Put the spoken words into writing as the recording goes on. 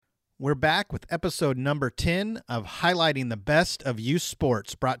We're back with episode number 10 of Highlighting the Best of Youth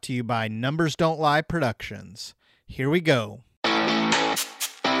Sports, brought to you by Numbers Don't Lie Productions. Here we go.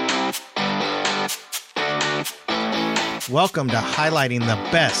 Welcome to Highlighting the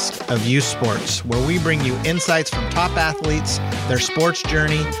Best of Youth Sports, where we bring you insights from top athletes, their sports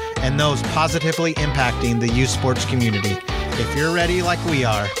journey, and those positively impacting the youth sports community. If you're ready like we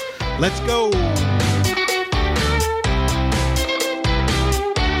are, let's go!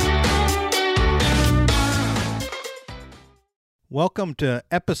 Welcome to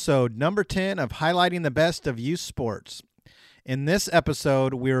episode number 10 of Highlighting the Best of Youth Sports. In this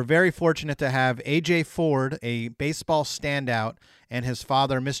episode, we were very fortunate to have AJ Ford, a baseball standout, and his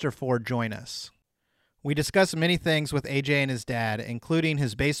father, Mr. Ford, join us. We discussed many things with AJ and his dad, including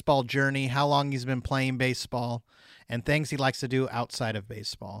his baseball journey, how long he's been playing baseball, and things he likes to do outside of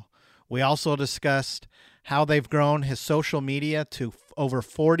baseball. We also discussed how they've grown his social media to over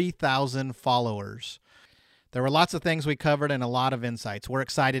 40,000 followers. There were lots of things we covered and a lot of insights. We're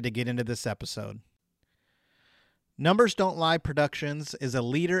excited to get into this episode. Numbers Don't Lie Productions is a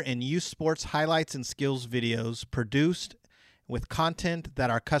leader in youth sports highlights and skills videos produced with content that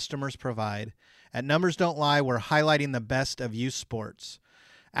our customers provide. At Numbers Don't Lie, we're highlighting the best of youth sports.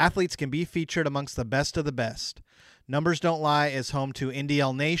 Athletes can be featured amongst the best of the best. Numbers Don't Lie is home to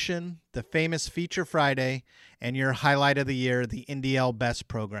NDL Nation, the famous Feature Friday, and your highlight of the year, the NDL Best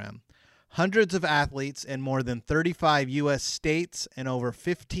program. Hundreds of athletes in more than 35 U.S. states and over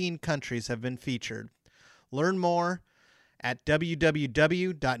 15 countries have been featured. Learn more at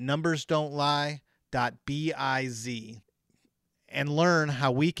www.numbersdon'tlie.biz and learn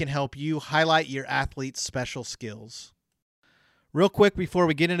how we can help you highlight your athlete's special skills. Real quick before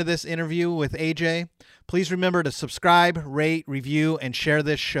we get into this interview with AJ, please remember to subscribe, rate, review, and share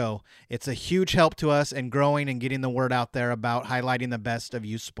this show. It's a huge help to us in growing and getting the word out there about highlighting the best of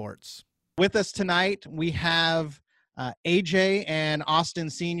youth sports. With us tonight, we have AJ and Austin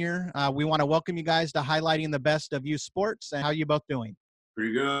Sr. We want to welcome you guys to Highlighting the Best of Youth Sports. And how are you both doing?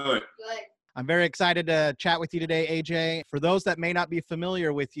 Pretty good. Good. I'm very excited to chat with you today, AJ. For those that may not be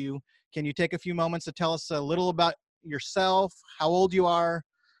familiar with you, can you take a few moments to tell us a little about yourself, how old you are,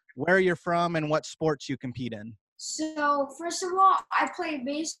 where you're from, and what sports you compete in? So, first of all, I play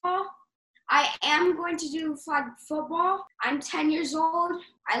baseball. I am going to do flag football. I'm 10 years old.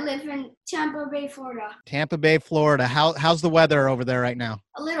 I live in Tampa Bay, Florida. Tampa Bay, Florida. How's the weather over there right now?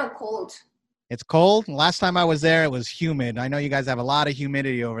 A little cold. It's cold? Last time I was there, it was humid. I know you guys have a lot of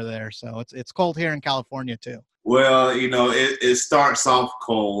humidity over there, so it's cold here in California too. Well, you know, it starts off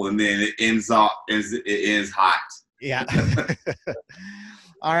cold and then it ends hot. Yeah.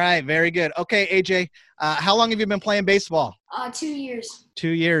 All right, very good. Okay, AJ, how long have you been playing baseball? 2 years. 2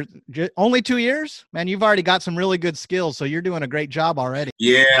 years. Only 2 years? Man, you've already got some really good skills, so you're doing a great job already.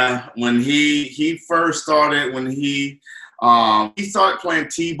 Yeah, when he first started, when he started playing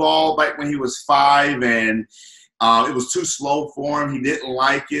t-ball back when he was 5, and it was too slow for him. He didn't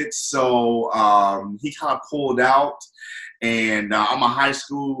like it, so he kind of pulled out. And I'm a high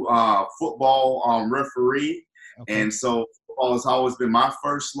school football referee, okay. And so football has always been my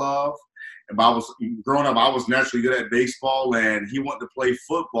first love. Growing up, I was naturally good at baseball, and he wanted to play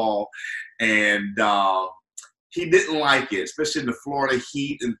football, and he didn't like it, especially in the Florida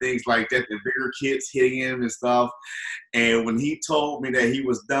heat and things like that, the bigger kids hitting him and stuff. And when he told me that he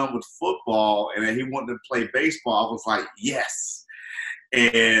was done with football and that he wanted to play baseball, I was like, yes.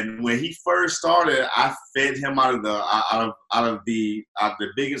 And when he first started, I fed him out of the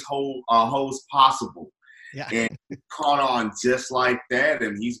biggest hose possible. Yeah. And he caught on just like that,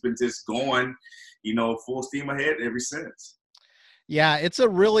 and he's been just going, full steam ahead ever since. Yeah, it's a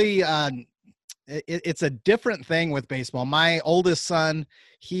really it's a different thing with baseball. My oldest son,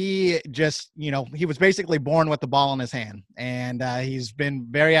 he just, he was basically born with the ball in his hand, and he's been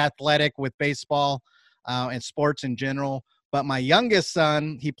very athletic with baseball and sports in general. But my youngest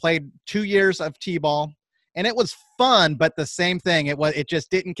son, he played 2 years of t-ball, and it was fun, but the same thing. It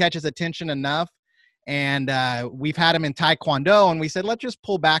just didn't catch his attention enough. And we've had him in Taekwondo, and we said, let's just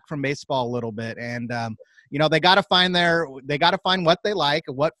pull back from baseball a little bit. And, they got to find what they like,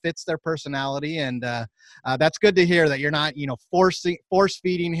 what fits their personality. And that's good to hear that you're not, force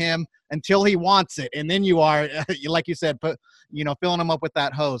feeding him until he wants it. And then you are, like you said, filling him up with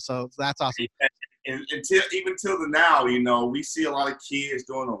that hose. So that's awesome. And even till the now, we see a lot of kids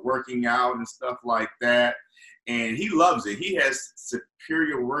doing the working out and stuff like that. And he loves it. He has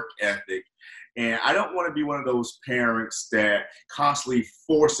superior work ethic. And I don't want to be one of those parents that constantly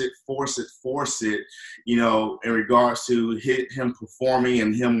force it, in regards to him performing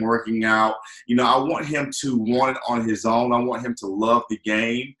and him working out. I want him to want it on his own. I want him to love the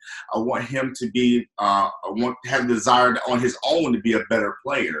game. I want him to have a desire on his own to be a better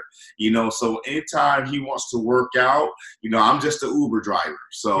player. So anytime he wants to work out, I'm just an Uber driver.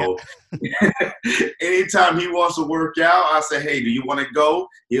 So anytime he wants to work out, I say, hey, do you want to go?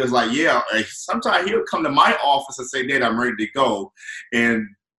 He was like, yeah. Sometimes he'll come to my office and say, Dad, I'm ready to go. And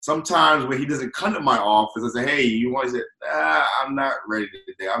sometimes when he doesn't come to my office, I say, hey, you want to say, I'm not ready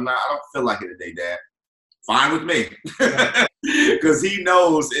today. I don't feel like it today, Dad. Fine with me. Because he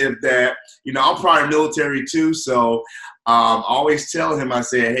knows I'm probably military too. So I always tell him, I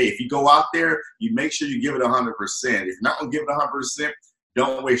say, hey, if you go out there, you make sure you give it 100%. If you're not going to give it 100%,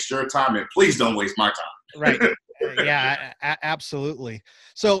 don't waste your time, and please don't waste my time. Right. Yeah, absolutely.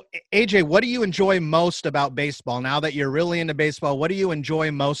 So, AJ, what do you enjoy most about baseball? Now that you're really into baseball, what do you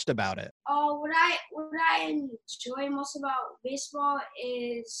enjoy most about it? What I enjoy most about baseball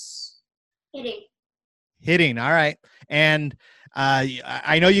is hitting. Hitting, all right. And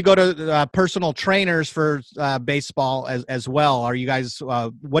I know you go to personal trainers for baseball as well. Are you guys?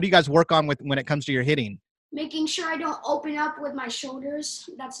 What do you guys work on when it comes to your hitting? Making sure I don't open up with my shoulders.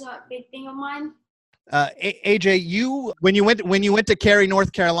 That's a big thing of mine. AJ, when you went to Cary,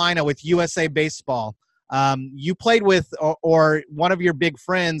 North Carolina with USA Baseball, you played with or one of your big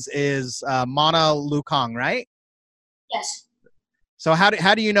friends is Mana Lukong, right? Yes. So how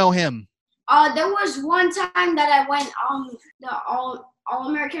do you know him? There was one time that I went on the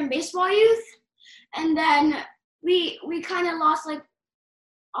All-American Baseball Youth, and then we kind of lost like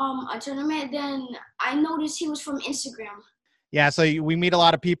a tournament. Then I noticed he was from Instagram. Yeah, so we meet a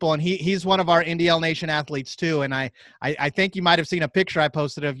lot of people, and he's one of our NDL Nation athletes too. And I think you might have seen a picture I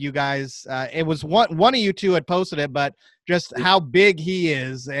posted of you guys. It was one of you two had posted it, but just how big he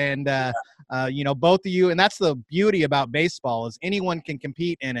is, and both of you. And that's the beauty about baseball is anyone can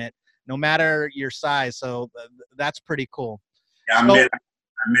compete in it, no matter your size. So that's pretty cool. Yeah, I met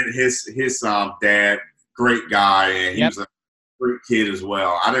his dad, great guy, and he was a great kid as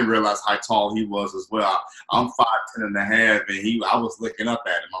well. I didn't realize how tall he was as well. I'm 5'10" and a half, and I was looking up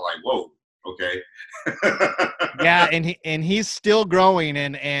at him. I'm like, whoa, okay. Yeah, and he's still growing,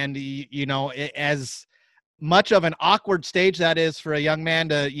 and as much of an awkward stage that is for a young man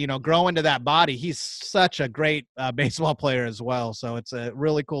to grow into that body, he's such a great baseball player as well. So it's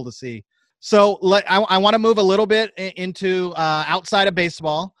really cool to see. So I want to move a little bit into outside of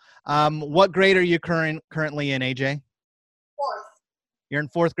baseball. What grade are you currently in, AJ? 4th. You're in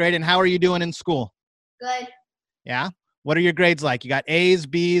 4th grade, and how are you doing in school? Good. Yeah? What are your grades like? You got A's,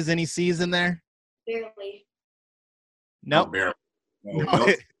 B's, any C's in there? Barely. Nope. Oh, barely.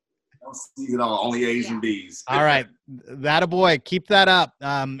 No. Don't see it all. Only A's and B's. All right. That a boy. Keep that up,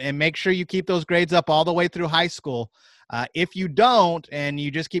 and make sure you keep those grades up all the way through high school. If you don't, and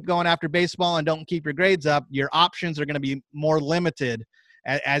you just keep going after baseball and don't keep your grades up, your options are going to be more limited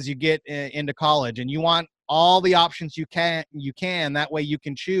as you get into college. And you want all the options you can. That way you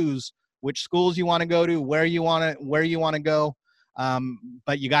can choose which schools you want to go to, where you want to go.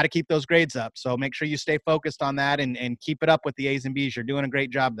 But you got to keep those grades up. So make sure you stay focused on that and keep it up with the A's and B's. You're doing a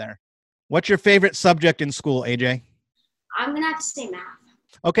great job there. What's your favorite subject in school, AJ? I'm going to have to say math.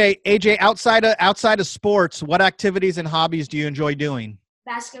 Okay, AJ, outside of sports, what activities and hobbies do you enjoy doing?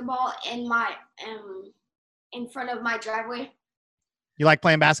 Basketball in front of my driveway. You like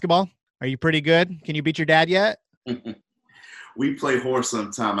playing basketball? Are you pretty good? Can you beat your dad yet? We play horse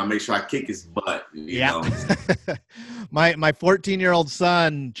sometime. I make sure I kick his butt. You know. My 14-year-old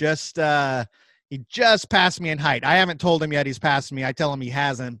son just passed me in height. I haven't told him yet he's passed me. I tell him he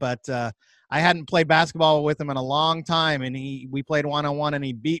hasn't, but I hadn't played basketball with him in a long time, and we played one-on-one, and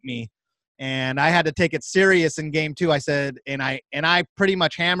he beat me. And I had to take it serious in game 2. I said, and I pretty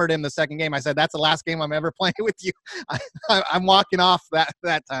much hammered him the second game. I said, that's the last game I'm ever playing with you. I'm walking off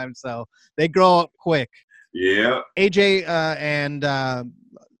that time. So they grow up quick. Yeah. AJ and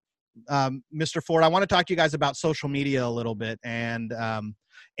Mr. Ford, I want to talk to you guys about social media a little bit. And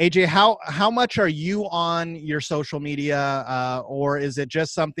AJ, how much are you on your social media, or is it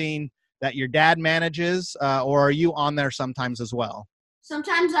just something that your dad manages, or are you on there sometimes as well?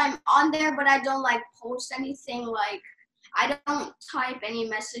 Sometimes I'm on there, but I don't post anything. I don't type any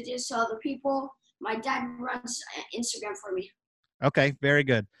messages to other people. My dad runs Instagram for me. Okay, very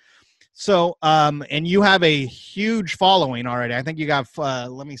good. So, and you have a huge following already. I think you got,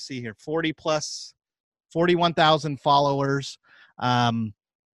 let me see here, 41,000 followers.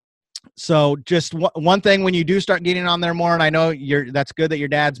 So just one thing when you do start getting on there more, and I know that's good that your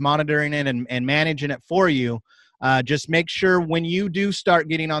dad's monitoring it and managing it for you. Just make sure when you do start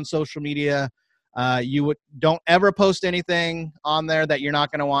getting on social media, don't ever post anything on there that you're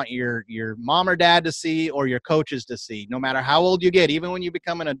not going to want your mom or dad to see or your coaches to see, no matter how old you get, even when you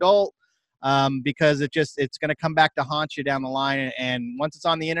become an adult, because it's going to come back to haunt you down the line. And once it's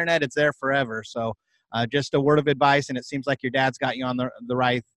on the internet, it's there forever. So just a word of advice, and it seems like your dad's got you on the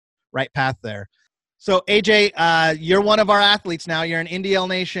right path there. So AJ, you're one of our athletes now. You're an NDL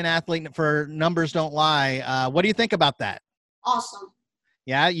Nation athlete for Numbers Don't Lie. What do you think about that? Awesome.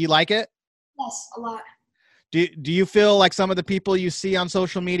 Yeah, you like it? Yes, a lot. Do you feel like some of the people you see on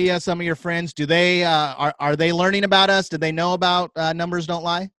social media, some of your friends, do they are they learning about us? Do they know about Numbers Don't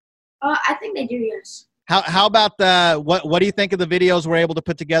Lie? I think they do, yes. How about what do you think of the videos we're able to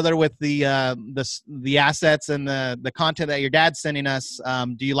put together with the assets and the content that your dad's sending us?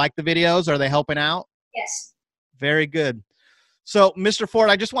 Do you like the videos? Are they helping out? Yes. Very good. So, Mr. Ford,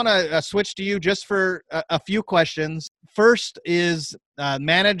 I just want to switch to you just for a few questions. First is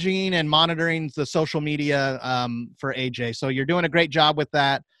managing and monitoring the social media for AJ. So you're doing a great job with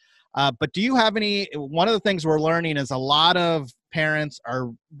that. But do you have one of the things we're learning is a lot of parents are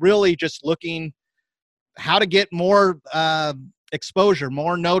really just looking how to get more exposure,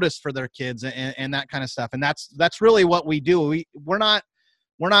 more notice for their kids and that kind of stuff. And that's really what we do. We're not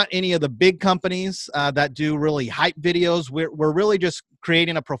any of the big companies that do really hype videos. We're really just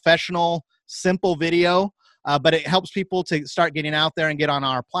creating a professional, simple video, but it helps people to start getting out there and get on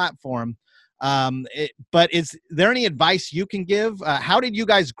our platform. But is there any advice you can give? How did you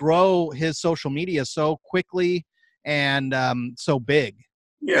guys grow his social media so quickly and so big?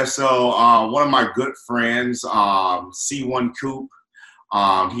 Yeah, so one of my good friends, C1 Coop,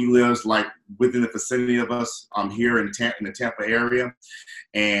 he lives like within the vicinity of us here in the Tampa area.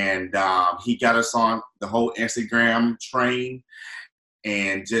 And he got us on the whole Instagram train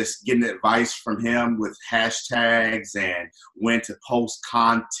and just getting advice from him with hashtags and when to post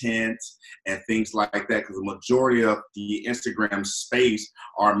content and things like that. Because the majority of the Instagram space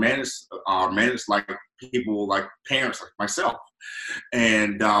are managed like people like parents like myself.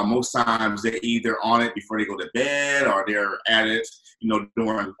 And most times they're either on it before they go to bed or they're at it,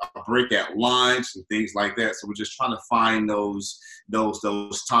 during a break at lunch and things like that. So we're just trying to find those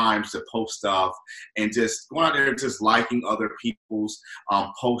times to post stuff and just going out there, just liking other people's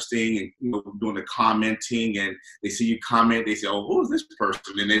posting and doing the commenting. And they see you comment, they say, "Oh, who is this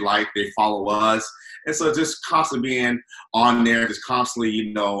person?" And they follow us. And so just constantly being on there, just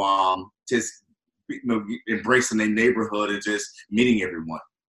constantly, just embracing their neighborhood and just meeting everyone.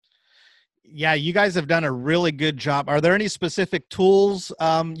 Yeah, you guys have done a really good job. Are there any specific tools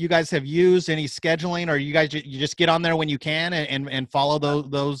you guys have used? Any scheduling, or you just get on there when you can and follow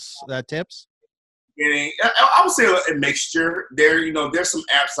those tips? I would say a mixture. There's some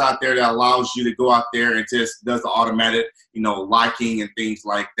apps out there that allows you to go out there and just does the automatic, liking and things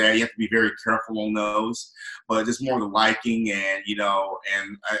like that. You have to be very careful on those, but just more the liking and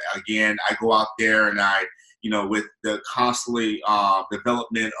I go out there and with the constantly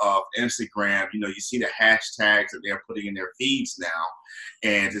development of Instagram, you see the hashtags that they're putting in their feeds now,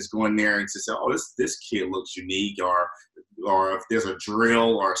 and just going there and just say, "Oh, this kid looks unique," or if there's a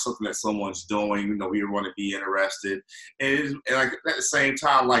drill or something that someone's doing, we want to be interested. And like at the same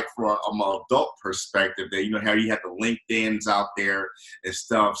time, like from an adult perspective, that how you have the LinkedIn's out there and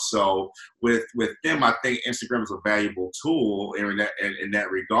stuff. So with them, I think Instagram is a valuable tool in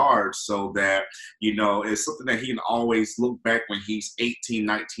that regard, so that it's something that he can always look back when he's 18,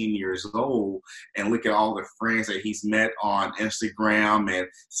 19 years old and look at all the friends that he's met on Instagram and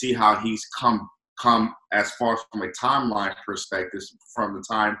see how he's come as far from a timeline perspective from the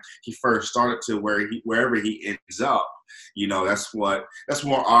time he first started to wherever he ends up. That's what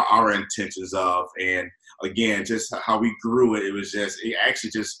our intentions of. And again, just how we grew it. It was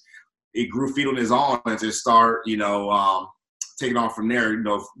it grew feet on his own and just start taking off from there.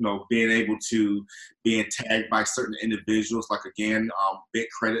 Being able to being tagged by certain individuals, like again, big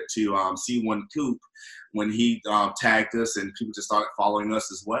credit to C1 Coop when he tagged us, and people just started following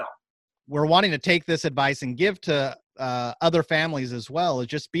us as well. We're wanting to take this advice and give to other families as well, is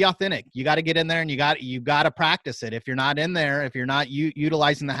just be authentic. You got to get in there and you got to practice it. If you're not in there, if you're not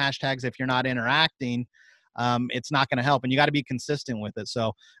utilizing the hashtags, if you're not interacting, it's not going to help, and you got to be consistent with it.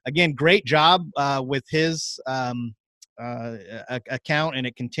 So again, great job with his account, and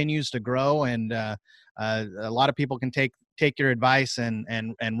it continues to grow, and a lot of people can take take your advice and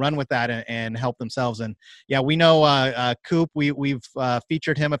run with that and help themselves. And yeah, we know Coop. We've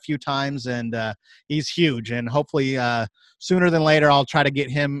featured him a few times, and he's huge. And hopefully sooner than later, I'll try to get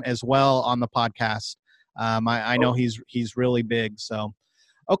him as well on the podcast. I know he's really big. So,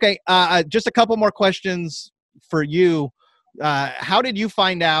 okay, just a couple more questions for you. How did you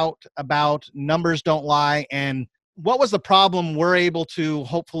find out about Numbers Don't Lie, and what was the problem we're able to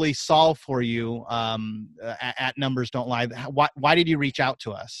hopefully solve for you at Numbers Don't Lie? Why did you reach out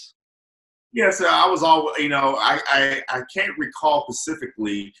to us? Yes, I was all, I can't recall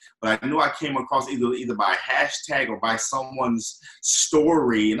specifically, but I knew I came across either by a hashtag or by someone's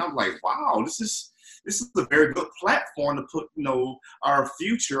story, and I'm like, wow, this is a very good platform to put, our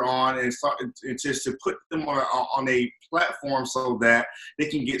future on, and just to put them on a platform so that they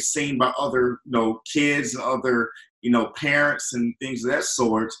can get seen by other, kids and other, parents and things of that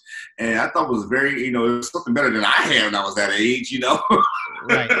sort. And I thought it was very, it was something better than I had when I was that age,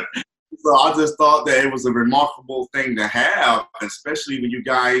 Right. So I just thought that it was a remarkable thing to have, especially when you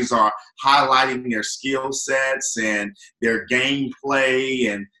guys are highlighting their skill sets and their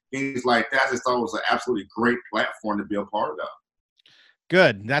gameplay and things like that. I just thought it was an absolutely great platform to be a part of.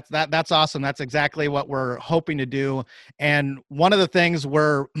 Good. That's awesome. That's exactly what we're hoping to do. And one of the things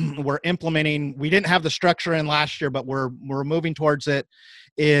we're implementing, we didn't have the structure in last year, but we're moving towards it,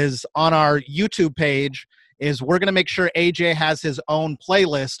 is on our YouTube page, is we're going to make sure AJ has his own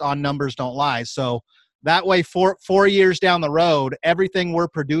playlist on Numbers Don't Lie. So that way, 4 years down the road, everything we're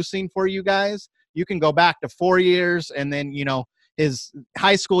producing for you guys, you can go back to 4 years, and then, his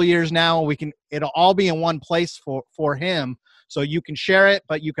high school years now, it'll all be in one place for him. So you can share it,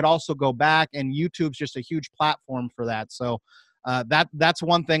 but you could also go back, and YouTube's just a huge platform for that. So that's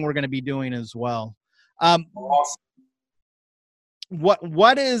one thing we're going to be doing as well. Awesome.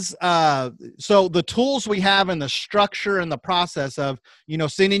 What is so the tools we have and the structure and the process of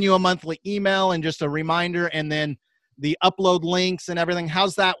sending you a monthly email and just a reminder, and then the upload links and everything,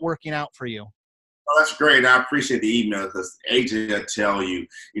 how's that working out for you? Oh, that's great. I appreciate the email, because AJ will tell you,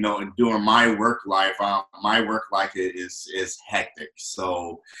 during my work life is hectic.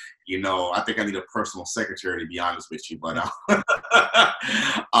 So, I think I need a personal secretary, to be honest with you. But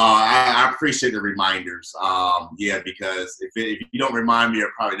I appreciate the reminders. Because if you don't remind me,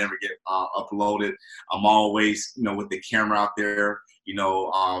 it'll probably never get uploaded. I'm always, with the camera out there,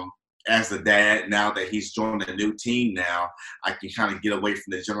 as the dad, now that he's joined a new team now, I can kind of get away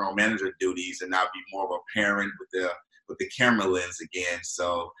from the general manager duties and now be more of a parent with the camera lens again.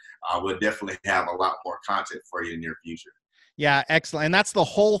 So we'll definitely have a lot more content for you in the near future. Yeah, excellent. And that's the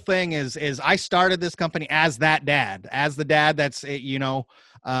whole thing is I started this company as the dad that's,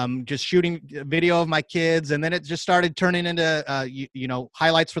 just shooting video of my kids. And then it just started turning into,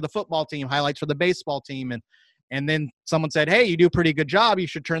 highlights for the football team, highlights for the baseball team. And then someone said, hey, you do a pretty good job. You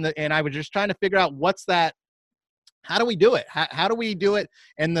should and I was just trying to figure out how do we do it? How do we do it?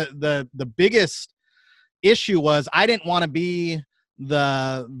 And the biggest issue was I didn't want to be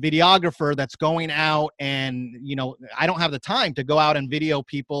the videographer that's going out and, I don't have the time to go out and video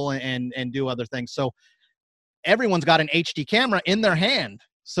people and do other things. So everyone's got an HD camera in their hand.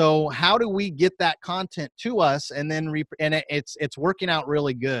 So how do we get that content to us? And then it's working out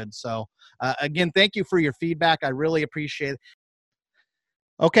really good. So again, thank you for your feedback. I really appreciate it.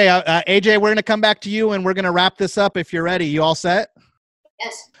 Okay, AJ, we're going to come back to you, and we're going to wrap this up if you're ready. You all set?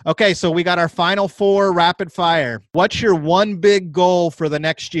 Yes. Okay, so we got our final 4 rapid fire. What's your one big goal for the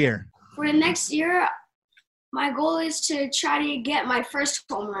next year? For the next year, my goal is to try to get my first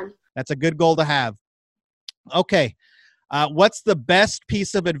home run. That's a good goal to have. Okay. What's the best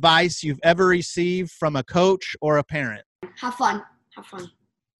piece of advice you've ever received from a coach or a parent? Have fun. Have fun.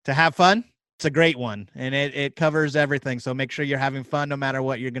 To have fun? It's a great one, and it covers everything. So make sure you're having fun no matter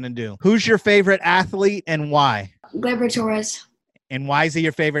what you're going to do. Who's your favorite athlete and why? Gleyber Torres. And why is he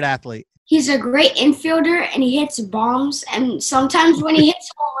your favorite athlete? He's a great infielder, and he hits bombs. And sometimes when he hits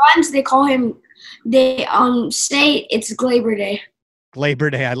home runs, they say it's Gleyber Day.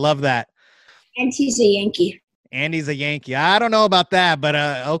 Gleyber Day. I love that. And he's a Yankee. And he's a Yankee. I don't know about that, but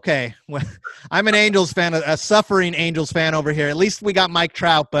okay. Well, I'm an Angels fan, a suffering Angels fan over here. At least we got Mike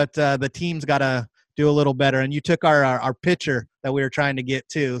Trout, but the team's got to do a little better. And you took our pitcher that we were trying to get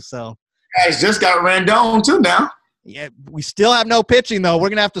too. So guys just got Rendon too now. Yeah, we still have no pitching though. We're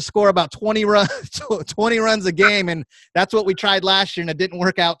gonna have to score about 20 runs a game, and that's what we tried last year, and it didn't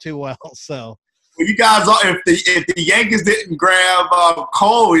work out too well. So. Well, you guys, if the Yankees didn't grab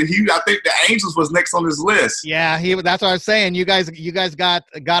Cole, I think the Angels was next on his list. Yeah, that's what I was saying. You guys got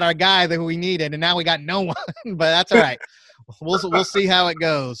our guy that we needed, and now we got no one. But that's all right. We'll see how it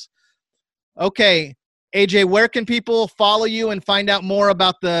goes. Okay, AJ, where can people follow you and find out more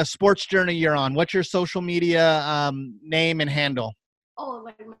about the sports journey you're on? What's your social media name and handle? Oh,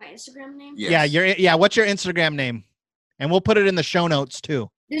 like my Instagram name? Yes. What's your Instagram name? And we'll put it in the show notes too.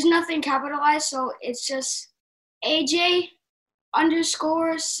 There's nothing capitalized, so it's just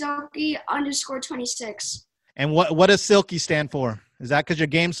AJ_Silky_26. And what does Silky stand for? Is that because your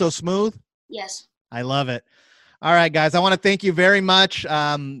game's so smooth? Yes. I love it. All right, guys, I want to thank you very much.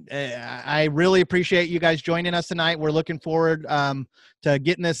 I really appreciate you guys joining us tonight. We're looking forward to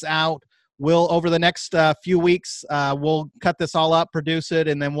getting this out. We'll, over the next few weeks, we'll cut this all up, produce it,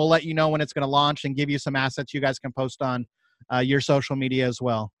 and then we'll let you know when it's going to launch and give you some assets you guys can post on your social media as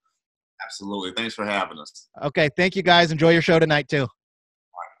well. Absolutely. Thanks for having us. Okay, thank you, guys. Enjoy your show tonight, too. All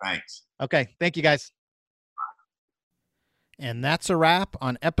right, thanks. Okay, thank you, guys. And that's a wrap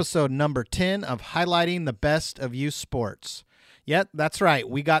on episode number 10 of Highlighting the Best of Youth Sports. Yep, that's right.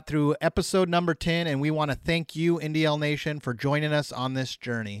 We got through episode number 10, and we want to thank you, NDL Nation, for joining us on this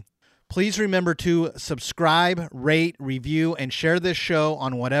journey. Please remember to subscribe, rate, review, and share this show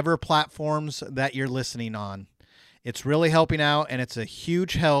on whatever platforms that you're listening on. It's really helping out, and it's a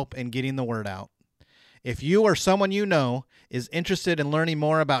huge help in getting the word out. If you or someone you know is interested in learning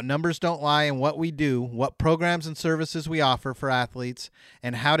more about Numbers Don't Lie and what we do, what programs and services we offer for athletes,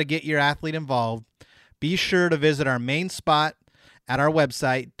 and how to get your athlete involved, be sure to visit our main spot at our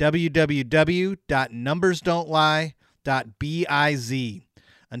website, www.numbersdon'tlie.biz.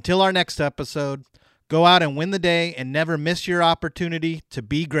 Until our next episode, go out and win the day and never miss your opportunity to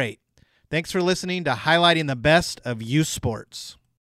be great. Thanks for listening to Highlighting the Best of Youth Sports.